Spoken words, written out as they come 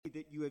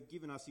you have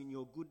given us in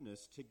your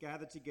goodness to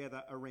gather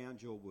together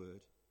around your word.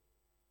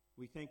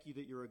 We thank you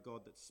that you're a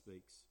God that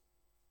speaks.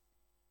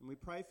 And we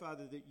pray,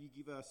 Father, that you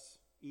give us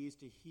ears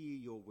to hear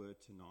your word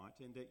tonight,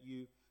 and that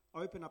you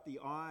open up the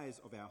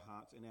eyes of our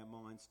hearts and our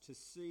minds to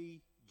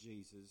see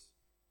Jesus,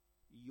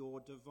 your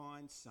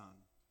divine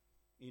Son,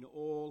 in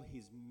all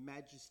his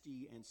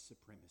majesty and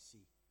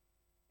supremacy,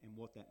 and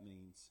what that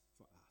means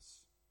for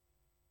us.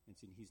 And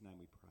it's in his name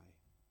we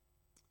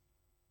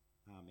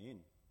pray.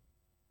 Amen.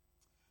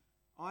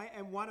 I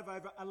am one of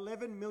over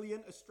 11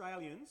 million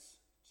Australians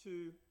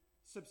to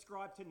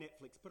subscribe to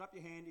Netflix. Put up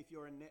your hand if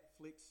you're a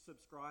Netflix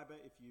subscriber,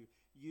 if you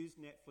use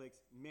Netflix.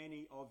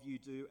 Many of you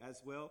do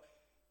as well.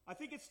 I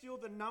think it's still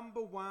the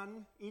number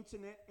one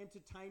internet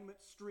entertainment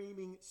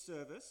streaming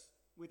service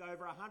with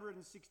over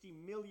 160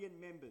 million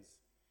members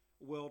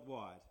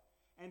worldwide.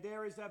 And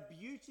there is a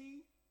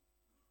beauty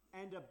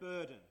and a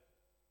burden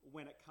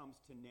when it comes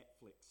to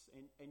Netflix.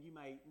 And you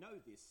may know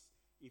this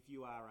if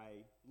you are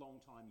a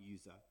long-time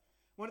user.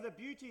 One of the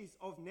beauties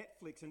of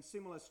Netflix and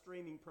similar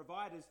streaming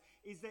providers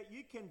is that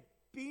you can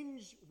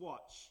binge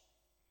watch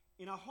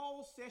in a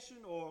whole session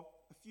or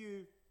a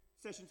few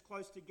sessions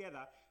close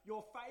together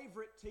your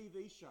favourite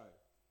TV show,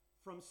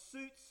 from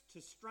Suits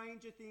to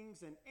Stranger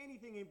Things and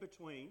anything in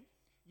between.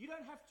 You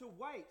don't have to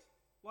wait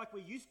like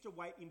we used to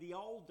wait in the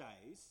old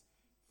days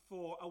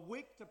for a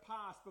week to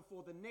pass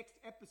before the next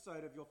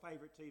episode of your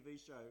favourite TV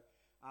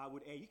show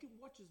would air. You can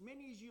watch as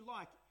many as you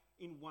like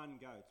in one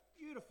go. It's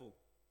beautiful.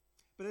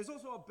 But there's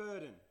also a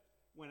burden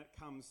when it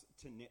comes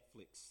to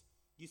Netflix.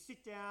 You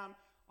sit down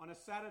on a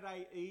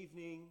Saturday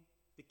evening,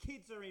 the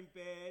kids are in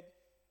bed,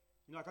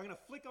 you're like, I'm going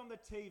to flick on the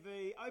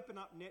TV, open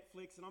up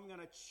Netflix, and I'm going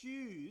to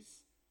choose,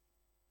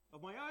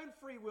 of my own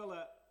free will,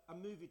 a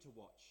movie to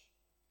watch.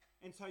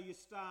 And so you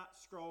start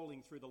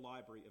scrolling through the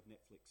library of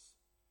Netflix.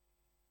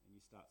 And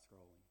you start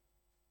scrolling.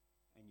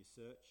 And you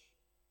search.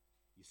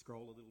 You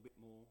scroll a little bit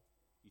more.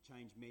 You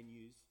change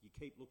menus. You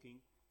keep looking.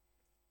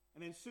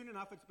 And then soon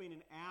enough, it's been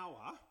an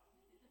hour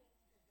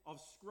of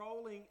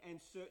scrolling and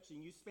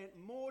searching. You spent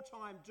more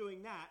time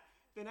doing that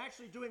than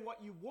actually doing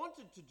what you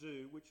wanted to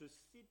do, which was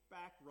sit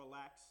back,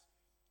 relax,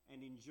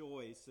 and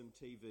enjoy some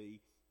TV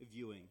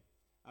viewing.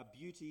 A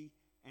beauty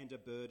and a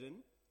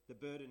burden. The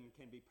burden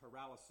can be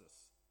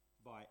paralysis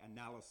by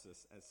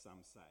analysis, as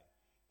some say.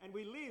 And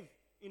we live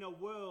in a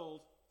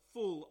world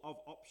full of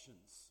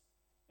options.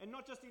 And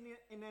not just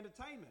in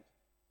entertainment.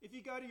 If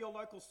you go to your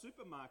local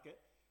supermarket,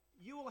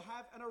 you will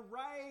have an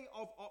array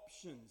of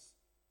options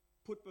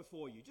put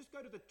before you. Just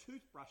go to the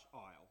toothbrush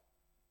aisle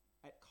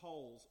at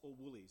Coles or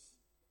Woolies,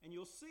 and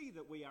you'll see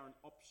that we are an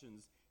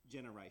options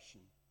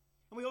generation.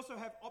 And we also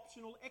have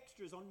optional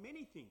extras on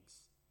many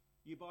things.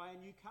 You buy a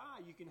new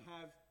car, you can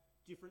have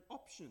different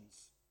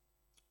options.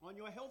 On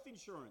your health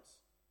insurance,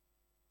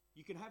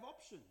 you can have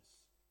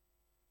options.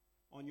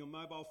 On your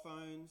mobile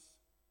phones,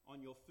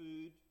 on your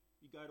food,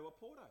 you go to a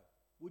Porto.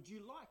 Would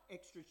you like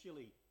extra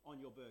chili on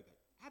your burger?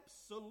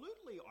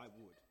 Absolutely, I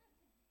would.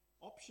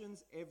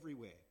 Options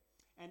everywhere.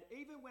 And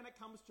even when it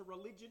comes to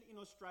religion in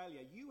Australia,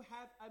 you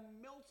have a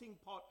melting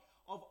pot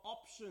of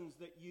options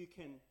that you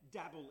can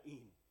dabble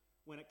in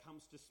when it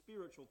comes to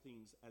spiritual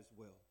things as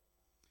well.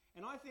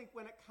 And I think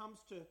when it comes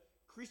to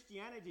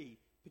Christianity,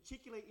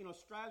 particularly in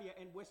Australia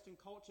and Western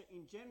culture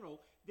in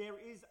general, there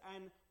is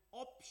an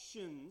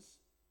options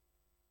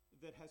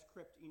that has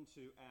crept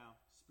into our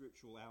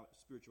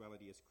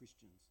spirituality as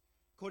Christians.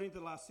 According to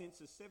the last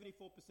census,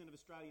 74% of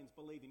Australians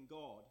believe in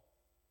God,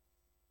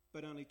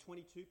 but only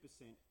 22%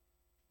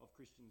 of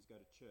Christians go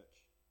to church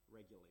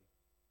regularly.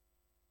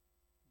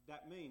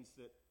 That means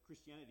that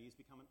Christianity has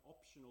become an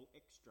optional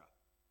extra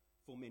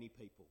for many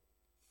people.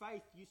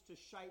 Faith used to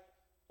shape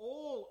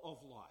all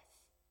of life.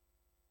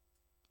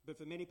 But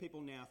for many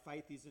people now,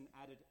 faith is an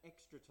added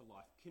extra to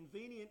life.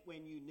 Convenient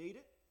when you need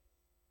it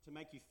to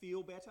make you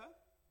feel better,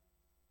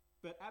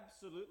 but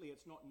absolutely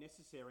it's not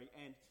necessary,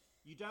 and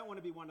you don't want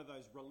to be one of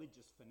those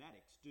religious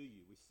fanatics, do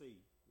you? We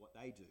see what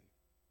they do.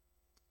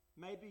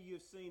 Maybe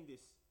you've seen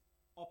this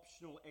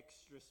optional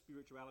extra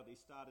spirituality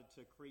started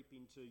to creep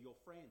into your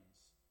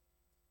friends.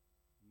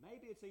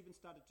 Maybe it's even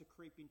started to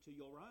creep into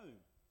your own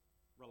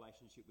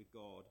relationship with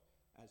God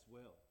as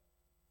well.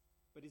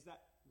 But is that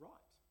right?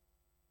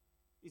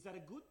 Is that a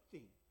good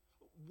thing?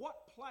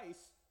 What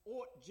place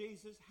ought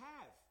Jesus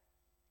have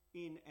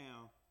in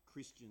our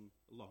Christian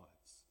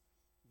lives?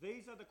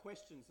 These are the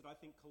questions that I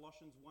think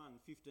Colossians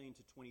 1:15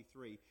 to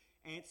 23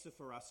 answer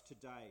for us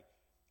today.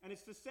 And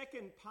it's the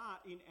second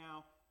part in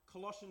our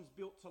Colossians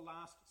Built to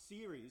Last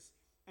series.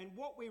 And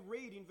what we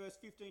read in verse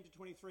 15 to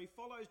 23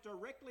 follows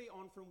directly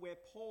on from where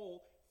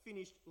Paul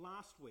finished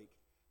last week,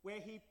 where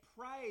he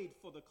prayed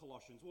for the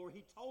Colossians, or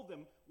he told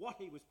them what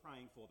he was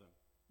praying for them.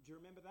 Do you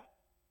remember that?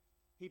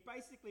 He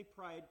basically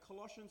prayed,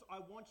 Colossians, I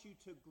want you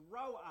to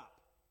grow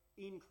up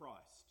in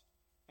Christ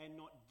and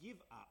not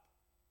give up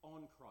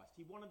on Christ.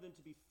 He wanted them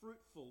to be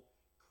fruitful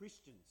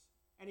Christians.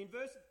 And in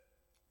verse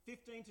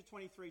 15 to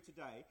 23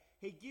 today,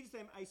 he gives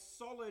them a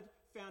solid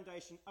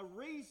foundation, a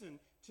reason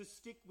to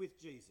stick with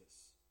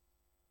Jesus.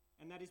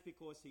 And that is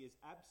because he is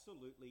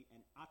absolutely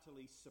and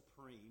utterly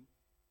supreme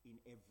in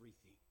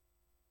everything.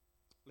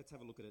 Let's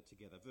have a look at it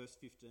together. Verse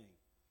 15.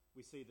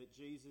 We see that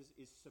Jesus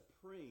is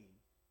supreme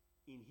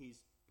in his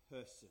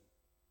person.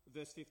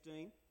 Verse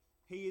 15.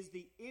 He is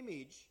the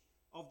image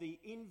of the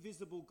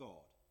invisible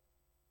God,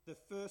 the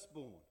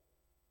firstborn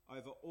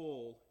over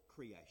all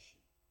creation.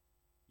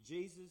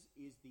 Jesus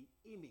is the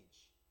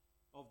image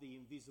of the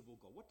invisible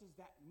God. What does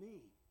that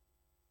mean?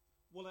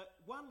 Well, at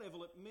one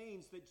level, it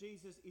means that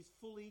Jesus is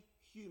fully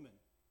human,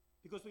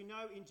 because we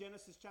know in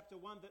Genesis chapter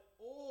 1 that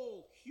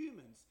all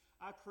humans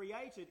are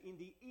created in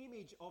the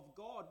image of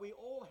God. We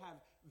all have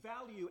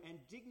value and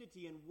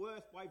dignity and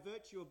worth by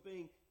virtue of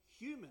being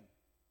human,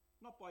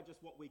 not by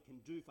just what we can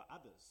do for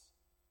others.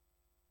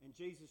 And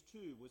Jesus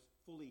too was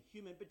fully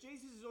human. But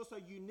Jesus is also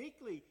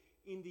uniquely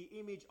in the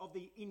image of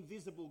the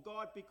invisible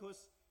God,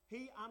 because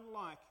he,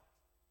 unlike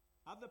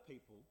other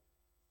people,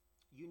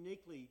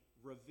 uniquely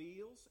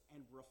reveals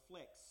and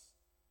reflects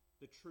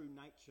the true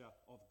nature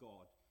of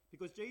God.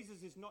 Because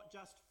Jesus is not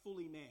just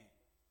fully man,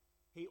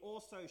 he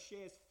also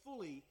shares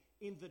fully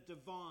in the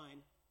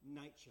divine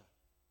nature.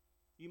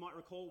 You might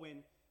recall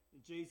when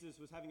Jesus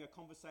was having a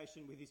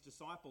conversation with his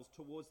disciples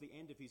towards the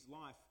end of his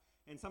life,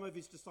 and some of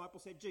his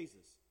disciples said,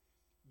 Jesus,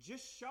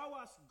 just show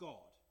us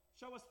God,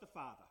 show us the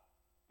Father,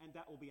 and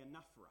that will be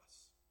enough for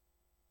us.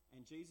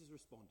 And Jesus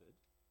responded,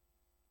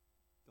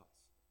 guys,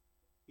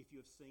 if you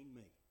have seen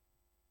me,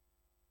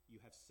 you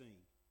have seen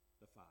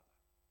the Father.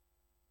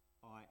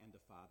 I and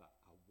the Father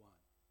are one.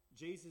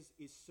 Jesus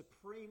is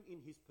supreme in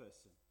his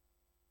person.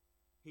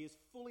 He is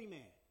fully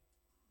man,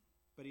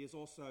 but he is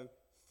also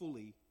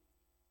fully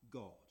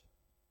God.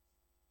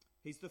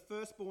 He's the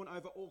firstborn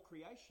over all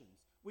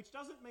creations, which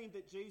doesn't mean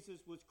that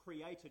Jesus was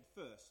created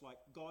first, like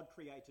God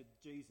created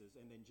Jesus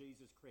and then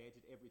Jesus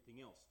created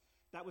everything else.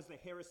 That was the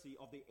heresy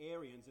of the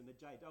Arians, and the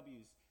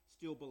JWs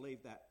still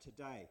believe that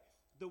today.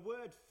 The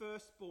word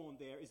firstborn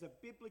there is a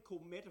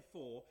biblical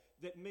metaphor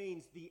that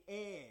means the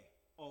heir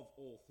of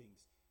all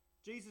things.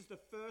 Jesus, the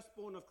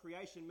firstborn of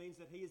creation, means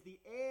that he is the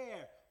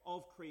heir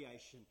of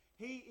creation.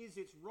 He is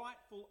its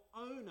rightful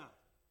owner,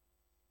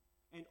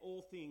 and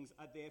all things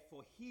are there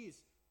for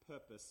his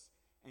purpose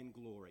and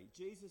glory.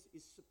 Jesus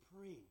is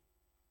supreme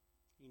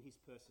in his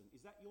person.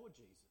 Is that your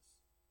Jesus?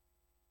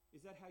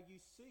 Is that how you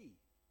see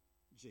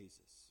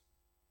Jesus?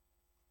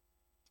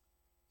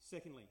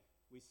 Secondly,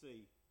 we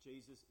see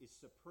Jesus is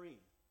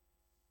supreme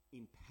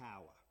in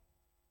power.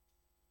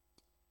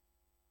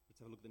 Let's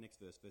have a look at the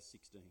next verse, verse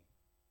 16.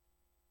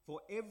 For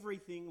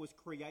everything was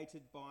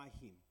created by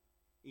him,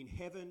 in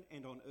heaven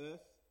and on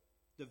earth,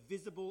 the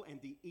visible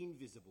and the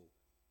invisible,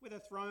 whether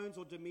thrones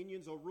or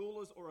dominions or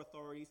rulers or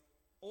authorities,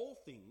 all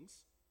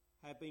things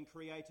have been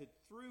created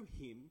through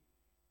him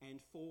and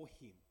for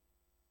him.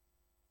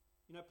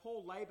 You know,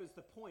 Paul labours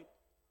the point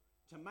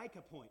to make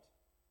a point,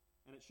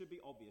 and it should be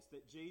obvious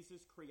that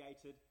Jesus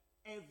created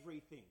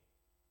everything.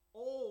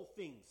 All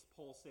things,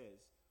 Paul says,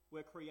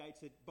 were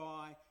created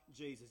by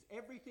Jesus.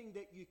 Everything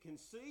that you can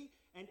see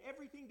and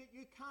everything that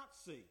you can't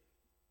see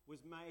was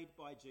made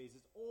by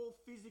Jesus. All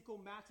physical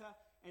matter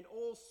and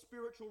all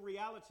spiritual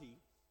reality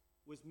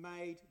was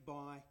made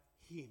by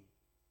him.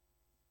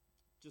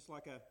 Just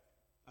like a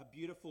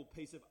beautiful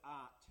piece of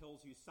art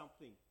tells you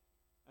something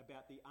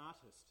about the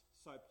artist,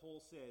 so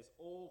Paul says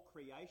all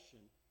creation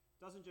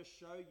doesn't just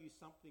show you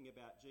something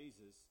about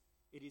Jesus,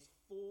 it is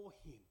for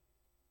him.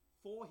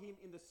 For him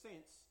in the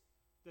sense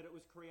that it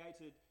was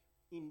created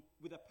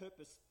with a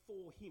purpose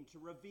for him, to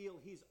reveal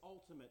his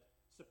ultimate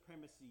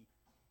supremacy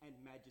and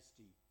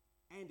majesty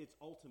and its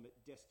ultimate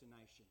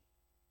destination,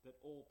 that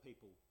all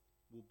people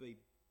will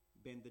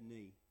bend the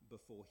knee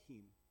before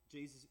him.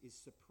 Jesus is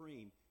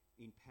supreme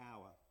in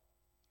power.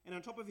 And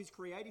on top of his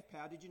creative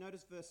power, did you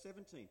notice verse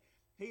 17?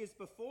 He is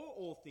before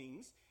all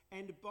things,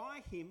 and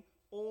by him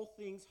all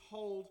things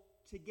hold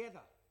together.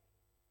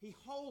 He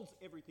holds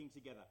everything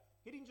together.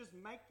 He didn't just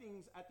make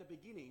things at the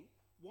beginning,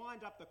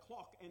 wind up the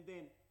clock, and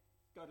then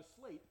go to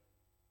sleep,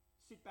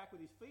 sit back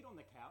with his feet on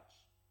the couch.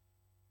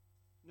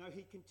 No,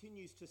 he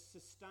continues to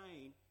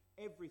sustain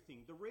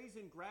everything. The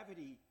reason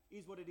gravity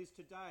is what it is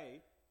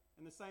today,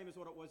 and the same as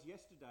what it was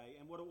yesterday,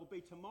 and what it will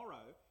be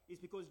tomorrow, is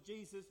because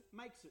Jesus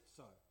makes it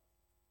so.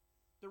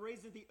 The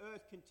reason the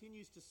earth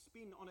continues to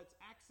spin on its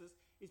axis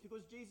is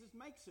because Jesus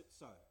makes it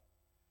so.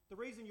 The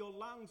reason your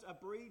lungs are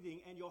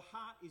breathing and your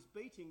heart is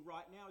beating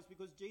right now is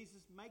because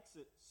Jesus makes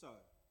it so.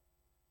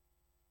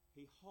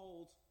 He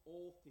holds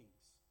all things.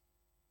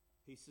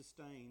 He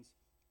sustains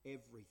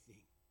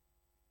everything.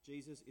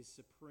 Jesus is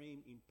supreme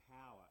in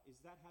power. Is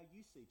that how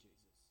you see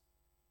Jesus?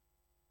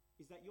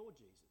 Is that your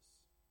Jesus?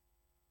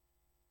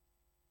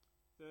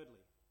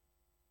 Thirdly,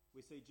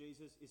 we see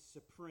Jesus is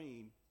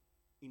supreme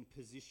in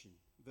position.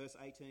 Verse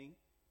 18,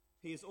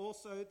 he is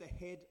also the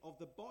head of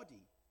the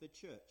body, the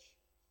church.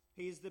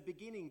 He is the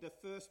beginning, the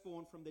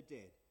firstborn from the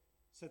dead,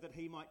 so that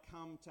he might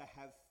come to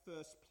have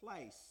first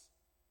place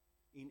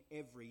in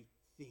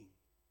everything.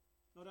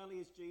 Not only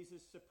is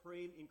Jesus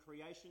supreme in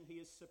creation, he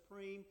is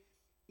supreme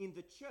in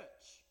the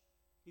church.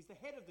 He's the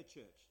head of the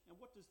church. Now,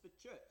 what does the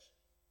church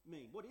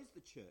mean? What is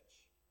the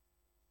church?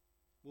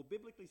 Well,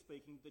 biblically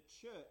speaking, the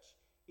church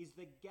is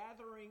the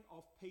gathering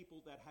of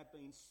people that have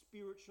been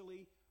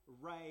spiritually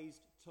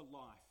raised to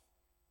life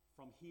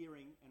from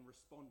hearing and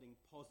responding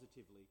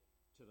positively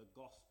to the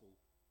gospel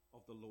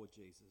of the Lord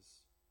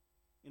Jesus.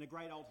 In a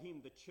great old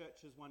hymn, The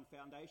Church has one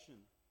foundation,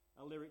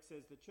 a lyric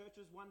says, "The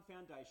church's one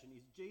foundation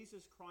is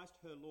Jesus Christ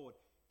her Lord.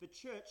 The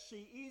church,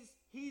 she is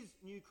his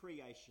new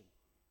creation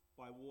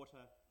by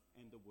water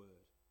and the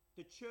word."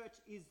 The church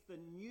is the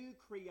new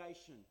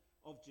creation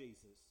of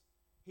Jesus.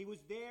 He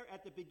was there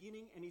at the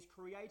beginning and he's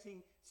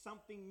creating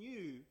something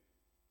new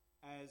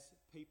as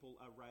people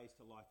are raised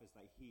to life as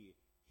they hear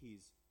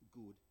his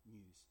good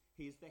news.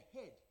 He is the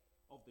head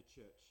of the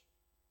church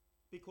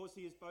because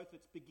he is both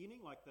its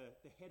beginning, like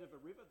the head of a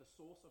river, the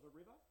source of a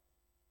river,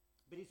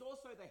 but he's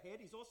also the head,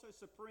 he's also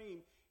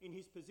supreme in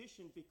his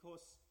position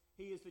because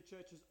he is the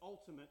church's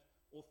ultimate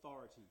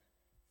authority,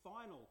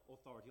 final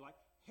authority, like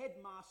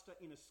headmaster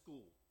in a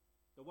school,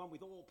 the one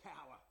with all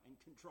power and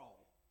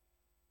control.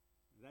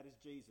 That is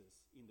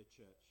Jesus in the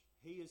church.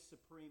 He is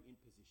supreme in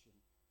position.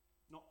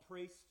 Not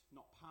priest,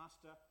 not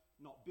pastor,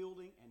 not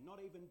building, and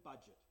not even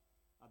budget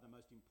are the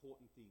most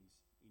important things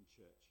in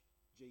church.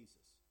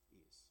 Jesus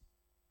is.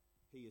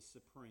 He is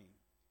supreme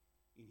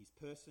in his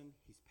person,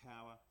 his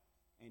power,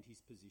 and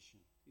his position.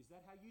 Is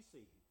that how you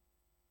see him?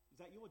 Is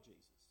that your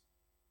Jesus?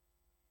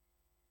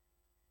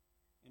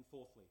 And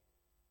fourthly,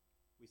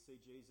 we see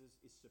Jesus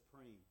is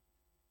supreme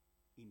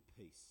in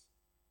peace.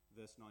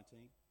 Verse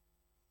 19.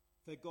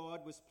 "For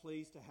God was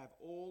pleased to have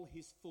all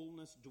his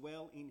fullness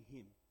dwell in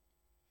him,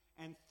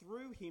 and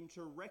through him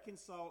to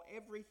reconcile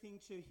everything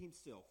to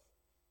himself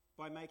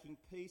by making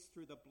peace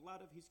through the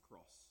blood of his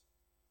cross,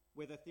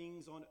 whether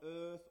things on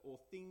earth or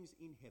things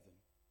in heaven.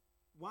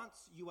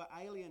 Once you were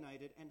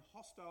alienated and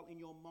hostile in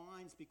your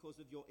minds because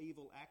of your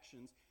evil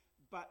actions,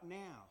 but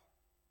now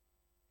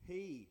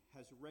he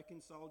has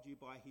reconciled you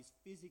by his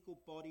physical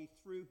body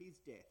through his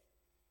death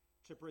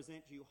to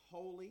present you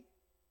holy,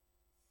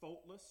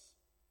 faultless,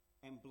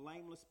 and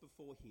blameless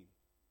before him,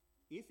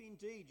 if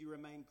indeed you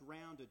remain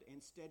grounded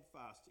and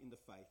steadfast in the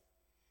faith,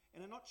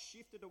 and are not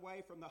shifted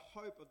away from the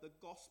hope of the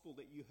gospel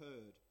that you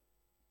heard.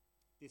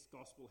 This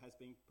gospel has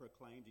been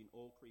proclaimed in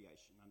all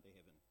creation under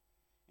heaven,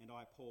 and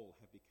I, Paul,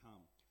 have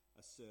become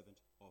a servant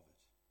of it."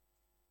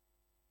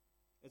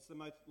 It's the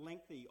most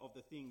lengthy of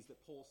the things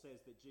that Paul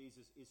says that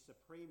Jesus is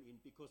supreme in,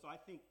 because I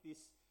think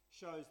this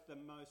shows the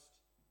most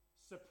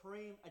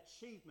supreme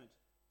achievement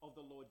of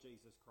the Lord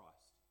Jesus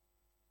Christ.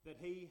 That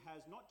he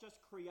has not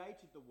just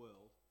created the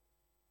world,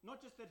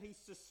 not just that he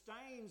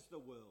sustains the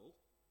world,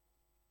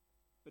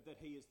 but that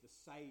he is the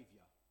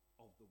saviour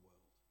of the world.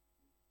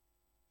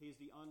 He is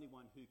the only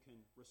one who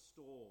can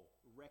restore,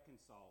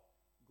 reconcile,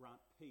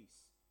 grant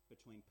peace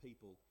between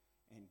people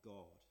and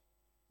God.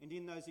 And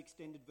in those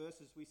extended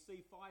verses, we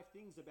see 5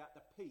 things about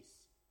the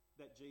peace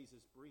that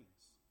Jesus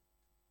brings.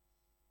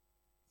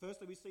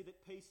 Firstly, we see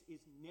that peace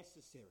is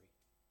necessary,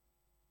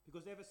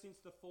 because ever since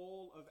the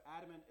fall of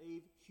Adam and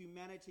Eve,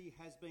 humanity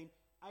has been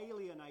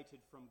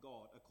alienated from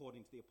God,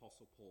 according to the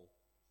Apostle Paul.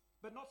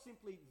 But not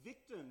simply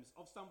victims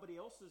of somebody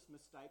else's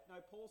mistake.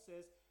 No, Paul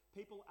says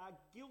people are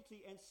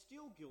guilty and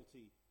still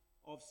guilty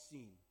of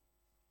sin.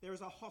 There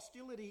is a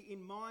hostility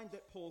in mind,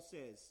 that Paul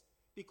says,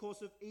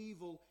 because of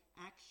evil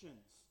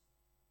actions.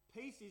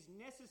 Peace is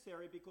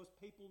necessary because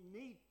people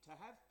need to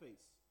have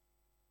peace,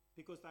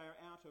 because they are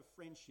out of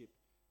friendship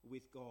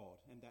with God,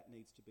 and that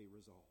needs to be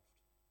resolved.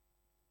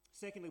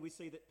 Secondly, we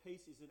see that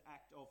peace is an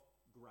act of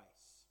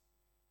grace.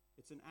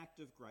 It's an act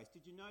of grace.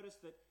 Did you notice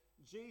that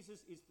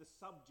Jesus is the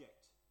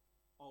subject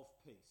of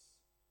peace?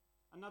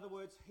 In other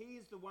words, he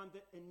is the one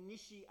that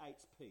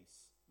initiates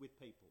peace with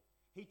people.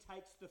 He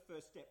takes the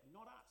first step,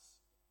 not us.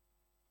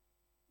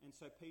 And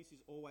so peace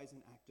is always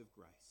an act of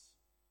grace.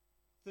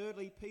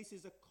 Thirdly, peace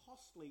is a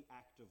costly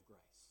act of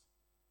grace.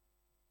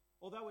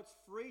 Although it's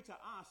free to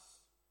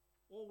us,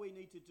 all we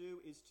need to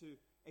do is to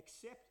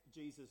accept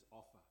Jesus'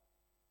 offer.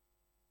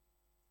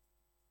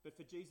 But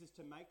for Jesus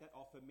to make that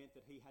offer meant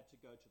that he had to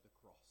go to the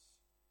cross.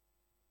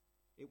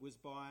 It was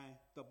by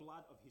the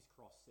blood of his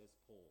cross, says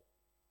Paul,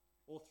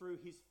 or through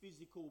his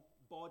physical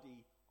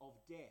body of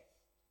death,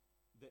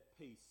 that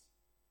peace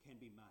can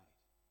be made.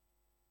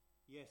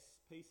 Yes,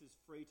 peace is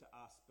free to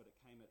us, but it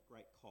came at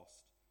great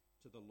cost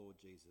to the Lord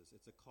Jesus.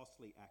 It's a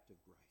costly act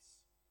of grace.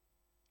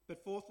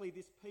 But fourthly,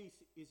 this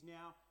peace is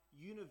now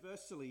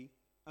universally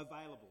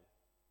available.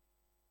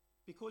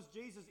 Because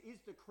Jesus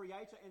is the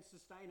creator and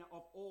sustainer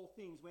of all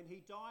things. When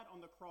he died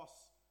on the cross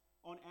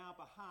on our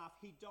behalf,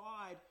 he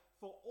died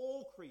for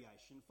all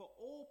creation, for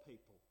all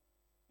people.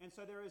 And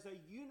so there is a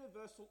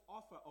universal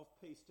offer of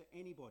peace to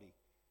anybody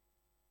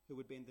who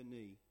would bend the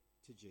knee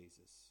to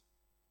Jesus.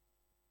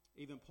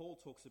 Even Paul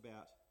talks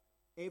about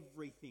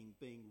everything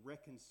being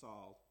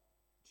reconciled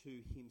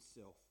to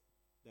himself,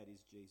 that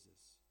is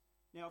Jesus.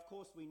 Now, of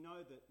course, we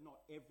know that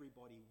not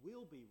everybody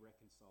will be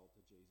reconciled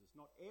to Jesus.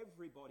 Not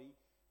everybody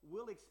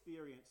will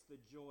experience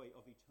the joy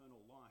of eternal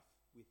life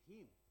with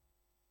him.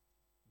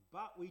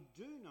 But we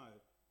do know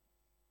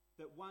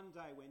that one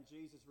day when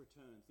Jesus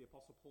returns, the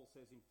Apostle Paul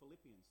says in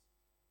Philippians,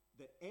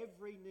 that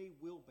every knee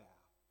will bow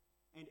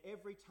and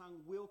every tongue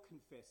will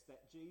confess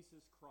that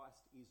Jesus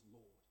Christ is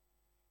Lord.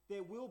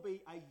 There will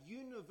be a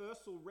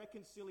universal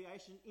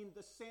reconciliation in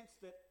the sense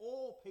that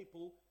all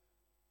people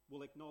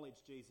will acknowledge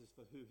Jesus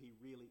for who he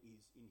really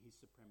is in his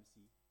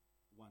supremacy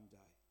one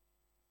day.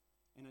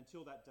 And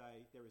until that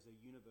day, there is a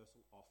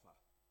universal offer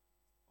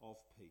of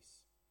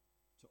peace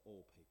to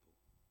all people.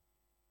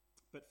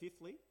 But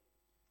fifthly,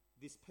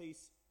 this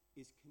peace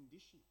is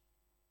conditional.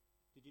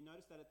 Did you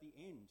notice that at the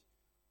end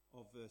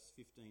of verse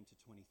 15 to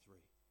 23?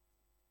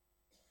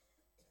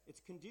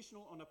 It's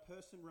conditional on a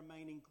person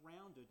remaining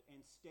grounded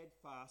and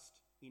steadfast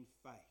in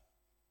faith.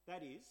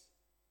 That is,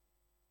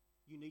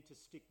 you need to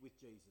stick with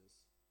Jesus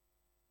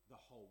the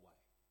whole way.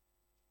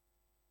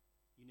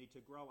 You need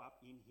to grow up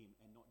in him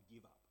and not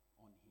give up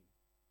on him.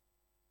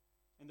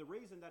 And the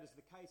reason that is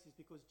the case is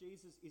because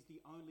Jesus is the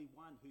only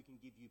one who can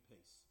give you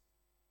peace.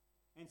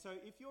 And so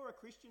if you're a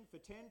Christian for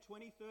 10,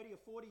 20, 30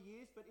 or 40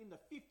 years, but in the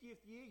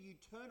 50th year you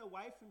turn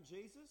away from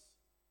Jesus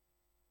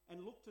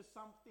and look to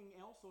something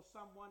else or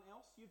someone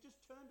else, you've just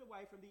turned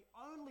away from the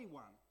only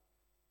one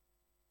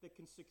that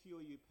can secure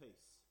you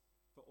peace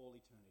for all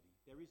eternity.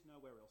 There is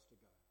nowhere else to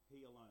go.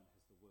 He alone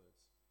has the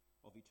words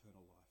of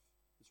eternal life.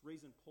 This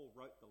reason Paul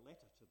wrote the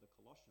letter to the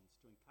Colossians,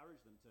 to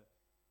encourage them to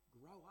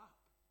grow up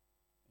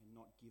and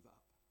not give up.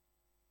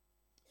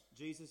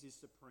 Jesus is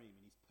supreme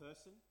in his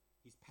person,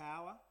 his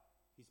power,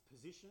 his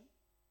position,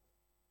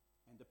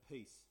 and the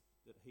peace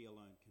that he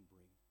alone can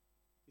bring.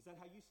 Is that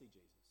how you see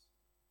Jesus?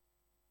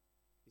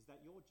 Is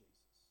that your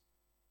Jesus?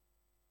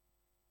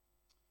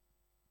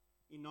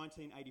 In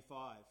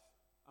 1985,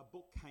 a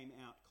book came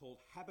out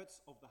called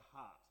Habits of the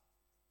Heart.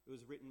 It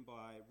was written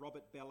by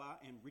Robert Bellah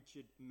and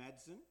Richard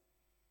Madsen.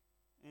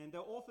 And the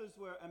authors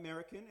were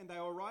American, and they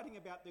were writing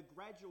about the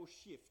gradual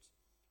shift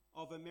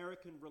of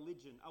American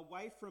religion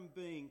away from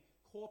being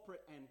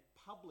corporate and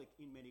public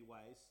in many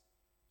ways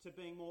to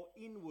being more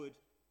inward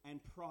and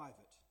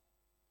private.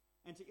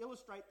 And to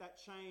illustrate that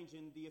change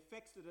and the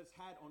effects that it's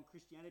had on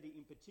Christianity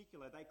in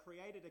particular, they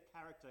created a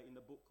character in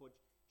the book called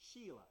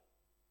Sheila.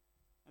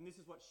 And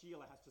this is what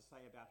Sheila has to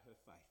say about her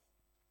faith.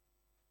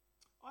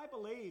 I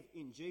believe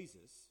in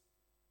Jesus,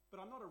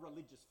 but I'm not a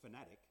religious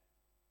fanatic.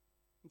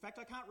 In fact,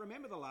 I can't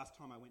remember the last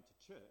time I went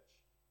to church.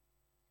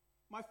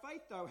 My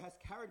faith, though, has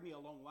carried me a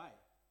long way.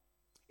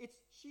 It's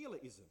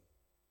Sheilaism.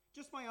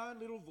 Just my own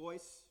little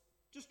voice.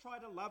 Just try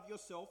to love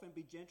yourself and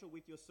be gentle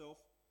with yourself.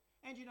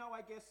 And,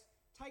 I guess,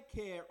 take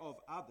care of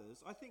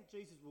others. I think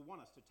Jesus will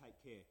want us to take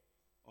care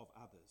of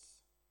others.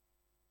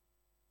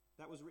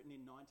 That was written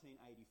in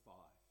 1985.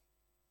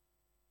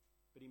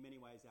 But in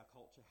many ways, our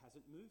culture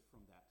hasn't moved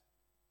from that.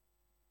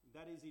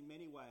 That is, in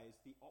many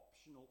ways, the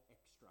optional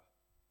extra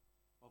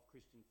of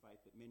Christian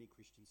faith that many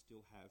Christians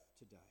still have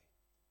today.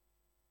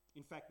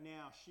 In fact,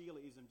 now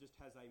Sheilaism just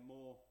has a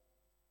more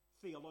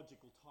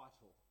theological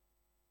title.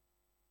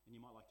 And you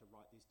might like to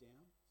write this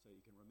down so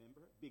you can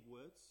remember it. Big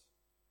words.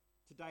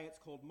 Today it's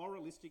called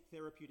moralistic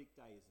therapeutic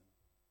deism.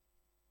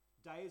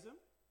 Deism,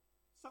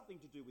 something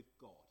to do with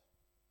God.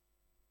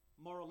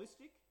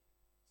 Moralistic,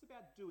 it's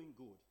about doing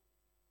good.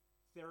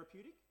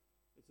 Therapeutic,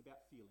 it's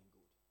about feeling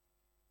good.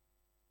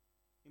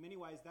 In many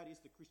ways, that is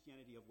the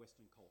Christianity of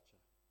Western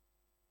culture.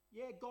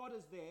 Yeah, God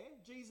is there,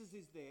 Jesus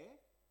is there,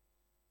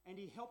 and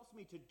he helps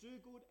me to do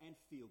good and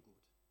feel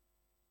good.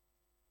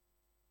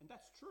 And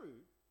that's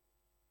true,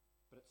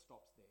 but it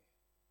stops there.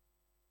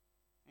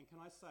 And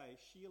can I say,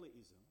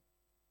 Sheilaism,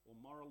 or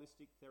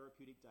moralistic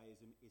therapeutic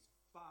deism, is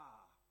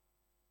far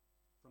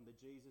from the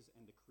Jesus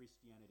and the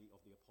Christianity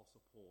of the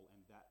Apostle Paul,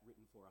 and that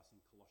written for us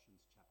in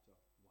Colossians chapter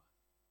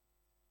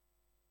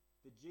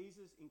 1. The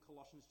Jesus in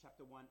Colossians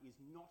chapter 1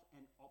 is not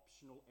an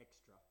optional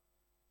extra,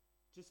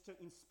 just to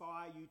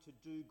inspire you to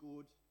do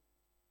good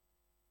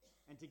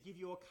and to give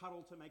you a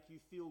cuddle to make you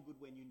feel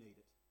good when you need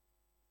it.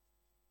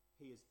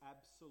 He is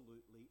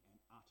absolutely and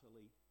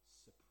utterly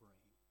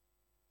supreme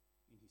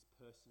in his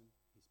person,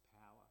 his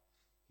power,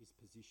 his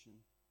position,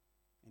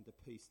 and the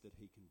peace that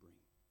he can bring.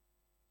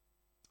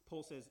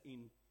 Paul says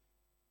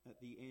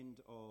at the end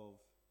of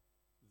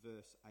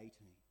verse 18,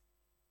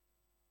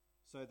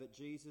 so that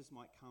Jesus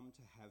might come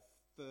to have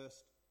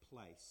first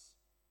place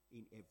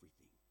in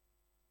everything.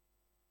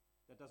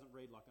 That doesn't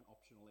read like an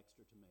optional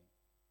extra to me.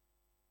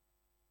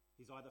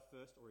 He's either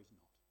first or he's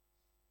not.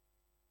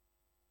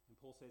 And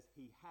Paul says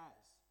he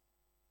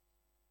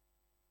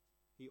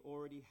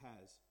already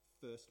has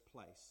first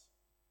place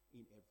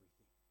in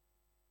everything.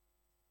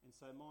 And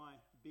so my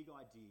big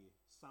idea,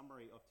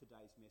 summary of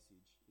today's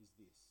message is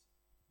this.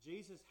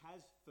 Jesus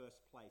has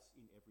first place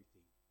in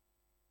everything.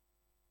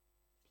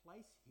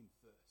 Place him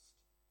first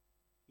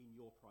in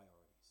your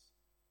priorities.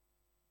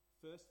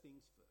 First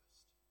things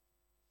first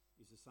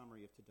is the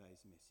summary of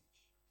today's message.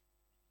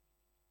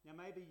 Now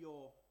maybe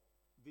you're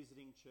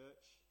visiting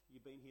church,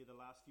 you've been here the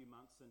last few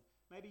months, and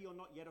maybe you're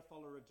not yet a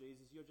follower of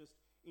Jesus, you're just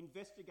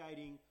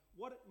investigating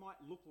what it might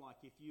look like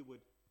if you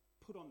would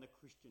put on the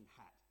Christian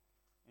hat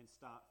and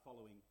start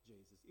following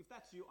Jesus. If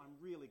that's you, I'm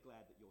really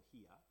glad that you're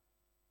here.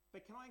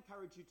 But can I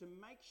encourage you to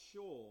make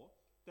sure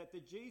that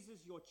the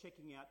Jesus you're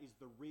checking out is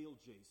the real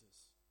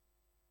Jesus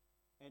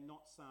and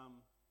not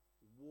some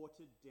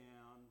watered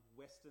down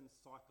Western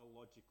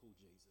psychological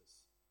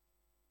Jesus.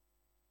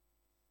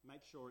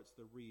 Make sure it's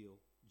the real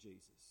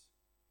Jesus.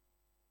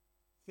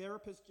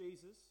 Therapist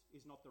Jesus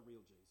is not the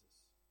real Jesus.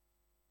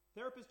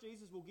 Therapist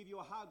Jesus will give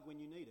you a hug when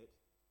you need it,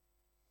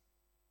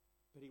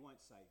 but he won't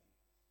save you.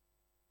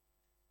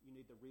 You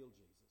need the real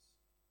Jesus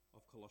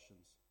of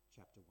Colossians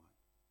chapter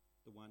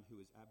 1, the one who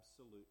is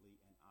absolutely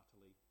and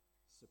utterly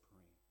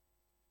supreme.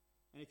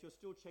 And if you're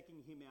still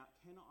checking him out,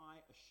 can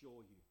I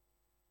assure you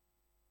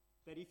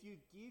that if you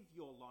give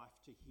your life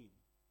to him,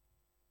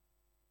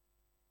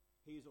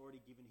 he has already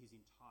given his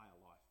entire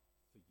life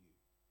for you.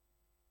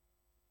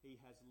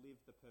 He has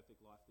lived the perfect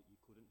life that you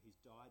couldn't.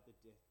 He's died the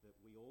death that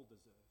we all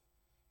deserve.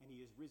 And he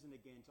has risen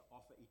again to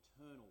offer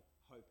eternal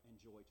hope and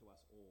joy to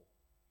us all.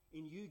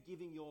 In you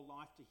giving your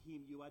life to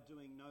him, you are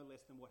doing no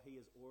less than what he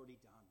has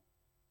already done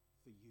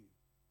for you.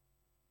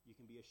 You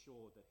can be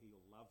assured that he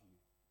will love you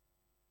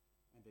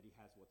and that he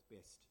has what's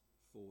best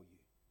for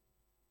you.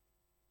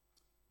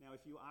 Now,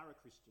 if you are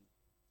a Christian,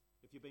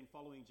 if you've been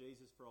following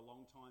Jesus for a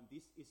long time,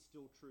 this is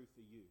still true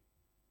for you.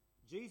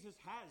 Jesus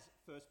has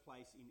first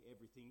place in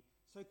everything,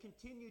 so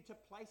continue to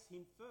place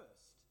him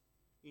first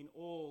in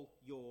all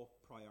your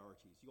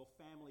priorities, your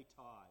family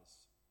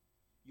ties,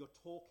 your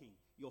talking,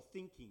 your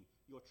thinking,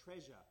 your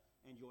treasure,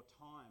 and your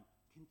time.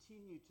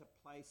 Continue to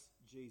place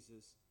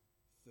Jesus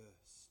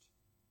first.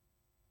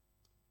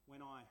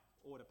 When I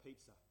order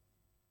pizza,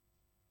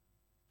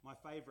 my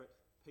favourite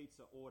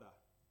pizza order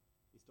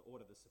is to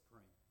order the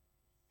Supreme.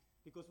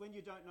 Because when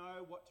you don't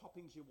know what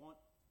toppings you want,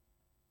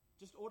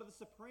 just order the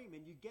Supreme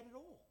and you get it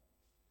all.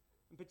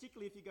 And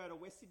particularly if you go to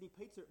West Sydney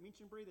Pizza at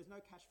Minchinbury, there's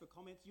no cash for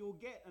comments, you'll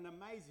get an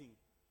amazing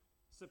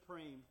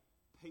Supreme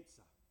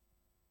pizza.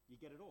 You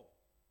get it all.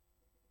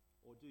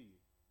 Or do you?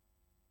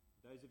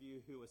 Those of you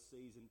who are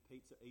seasoned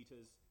pizza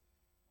eaters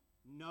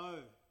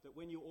know that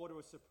when you order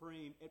a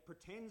Supreme, it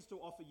pretends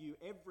to offer you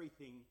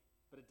everything,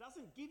 but it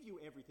doesn't give you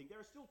everything. There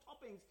are still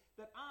toppings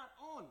that aren't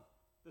on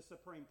the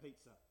Supreme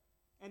pizza.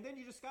 And then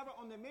you discover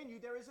on the menu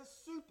there is a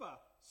Super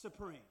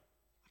Supreme.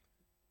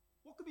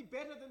 What could be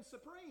better than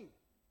Supreme?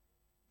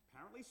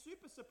 Apparently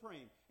Super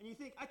Supreme. And you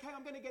think, okay,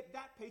 I'm going to get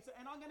that pizza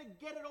and I'm going to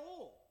get it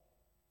all.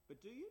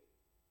 But do you?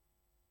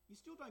 You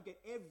still don't get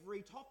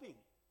every topping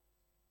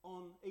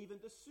on even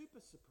the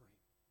Super Supreme.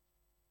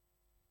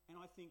 And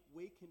I think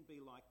we can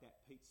be like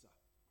that pizza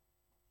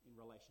in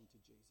relation to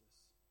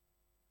Jesus.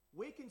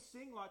 We can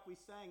sing like we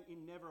sang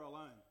in Never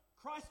Alone.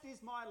 Christ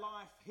is my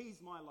life, he's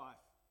my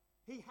life.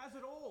 He has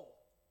it all.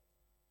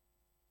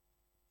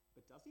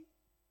 But does he?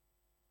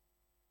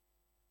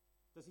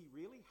 Does he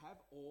really have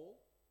all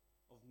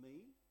of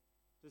me?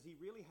 Does he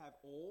really have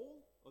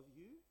all of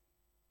you?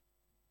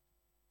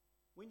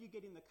 When you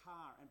get in the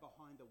car and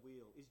behind the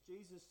wheel, is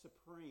Jesus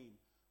supreme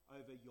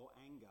over your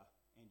anger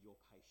and your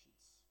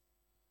patience?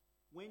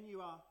 When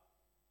you are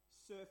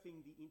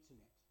surfing the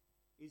internet,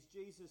 is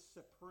Jesus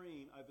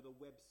supreme over the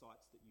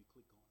websites that you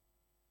click on?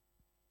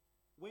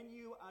 When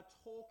you are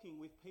talking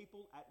with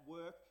people at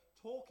work,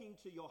 talking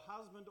to your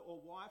husband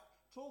or wife,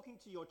 talking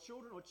to your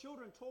children or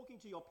children talking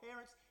to your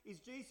parents, is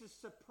Jesus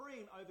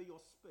supreme over your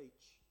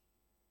speech?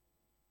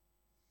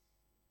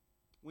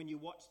 When you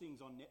watch things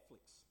on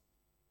Netflix,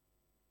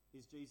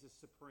 is Jesus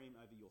supreme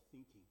over your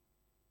thinking?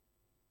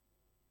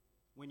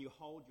 When you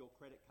hold your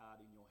credit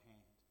card in your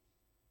hand,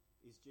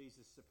 is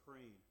Jesus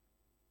supreme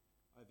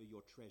over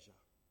your treasure?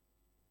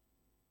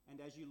 And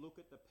as you look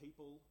at the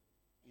people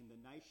in the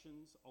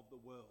nations of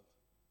the world,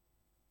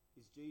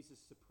 is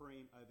Jesus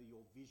supreme over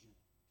your vision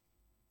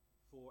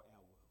for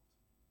our world?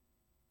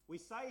 We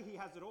say he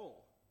has it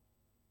all,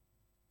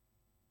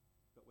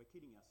 but we're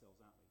kidding ourselves,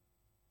 aren't we?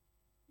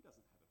 He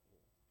doesn't have it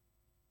all.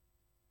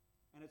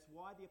 And it's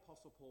why the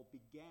Apostle Paul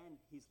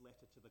began his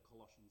letter to the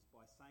Colossians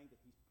by saying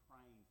that he's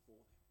praying for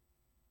them.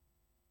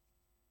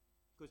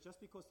 Because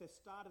just because they've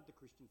started the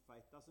Christian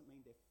faith doesn't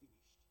mean they're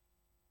finished.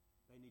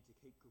 They need to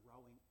keep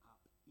growing up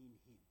in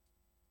him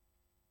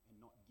and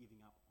not giving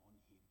up on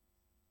him.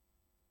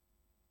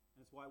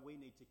 And it's why we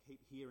need to keep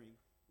hearing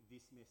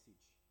this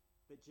message,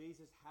 that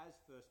Jesus has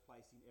first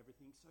place in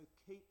everything. So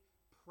keep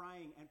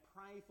praying and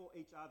pray for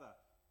each other,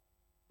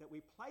 that we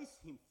place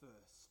him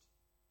first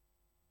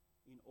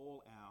in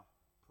all our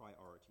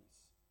priorities.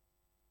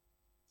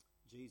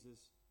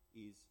 Jesus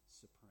is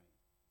supreme.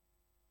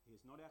 He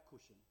is not our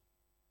cushion.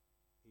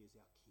 He is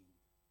our King.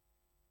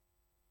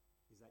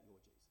 Is that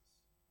your Jesus?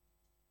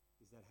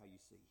 Is that how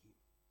you see him?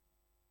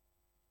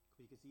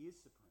 Because he is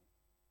supreme.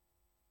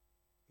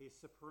 He is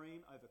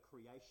supreme over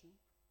creation.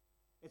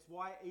 It's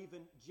why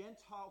even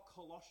Gentile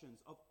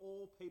Colossians, of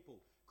all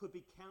people, could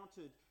be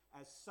counted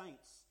as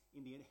saints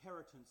in the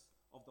inheritance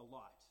of the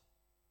light,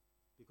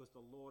 because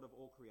the Lord of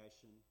all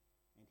creation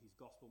and his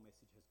gospel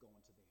message has gone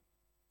to them.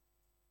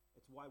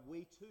 It's why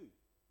we too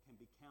can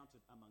be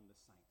counted among the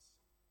saints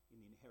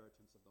in the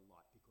inheritance of the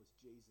light, because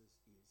Jesus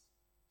is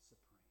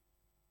supreme.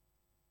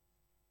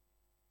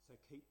 So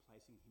keep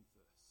placing him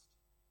first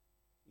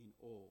in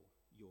all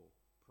your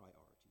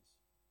priorities.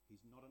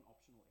 He's not an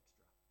optional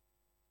extra.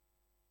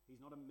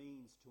 He's not a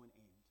means to an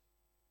end.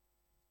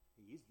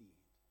 He is the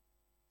end,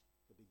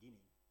 the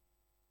beginning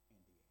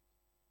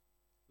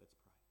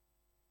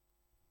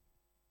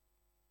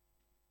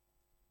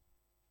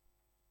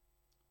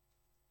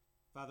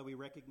Father, we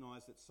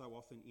recognise that so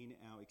often in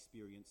our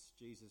experience,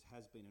 Jesus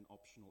has been an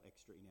optional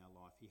extra in our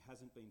life. He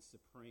hasn't been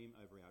supreme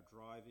over our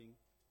driving,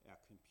 our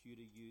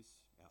computer use,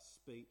 our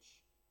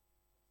speech,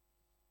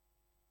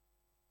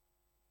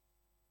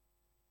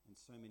 and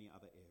so many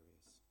other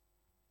areas.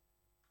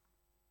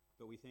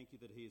 But we thank you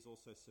that he is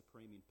also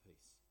supreme in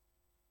peace,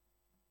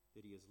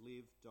 that he has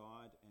lived,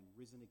 died, and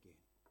risen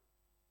again.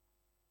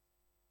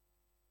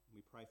 And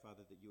we pray,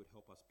 Father, that you would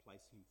help us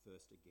place him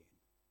first again,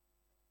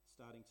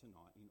 starting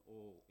tonight in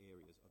all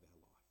areas of our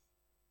life.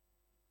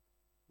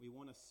 We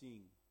want to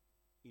sing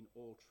in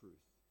all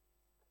truth.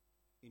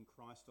 In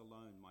Christ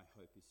alone my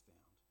hope is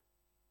found.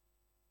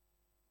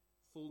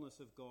 Fullness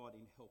of God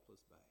in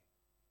helpless babe.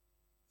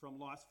 From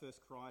life's first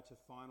cry to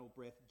final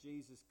breath,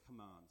 Jesus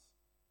commands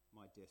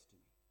my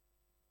destiny.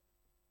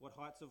 What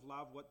heights of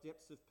love, what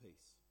depths of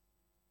peace,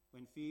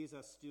 when fears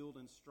are stilled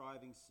and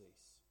striving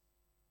cease.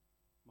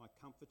 My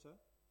comforter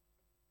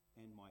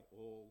and my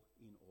all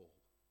in all.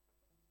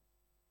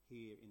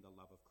 Here in the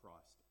love of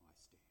Christ I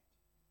stand.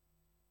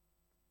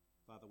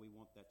 Father, we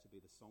want that to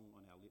be the song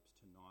on our lips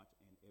tonight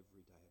and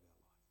every day of our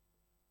life.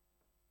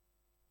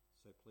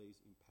 So please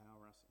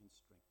empower us and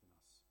strengthen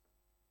us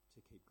to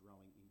keep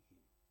growing in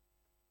him.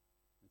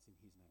 It's in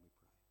his name we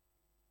pray.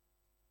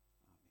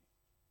 Amen.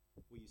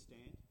 Will you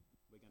stand?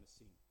 We're going to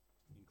sing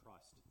in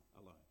Christ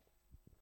alone.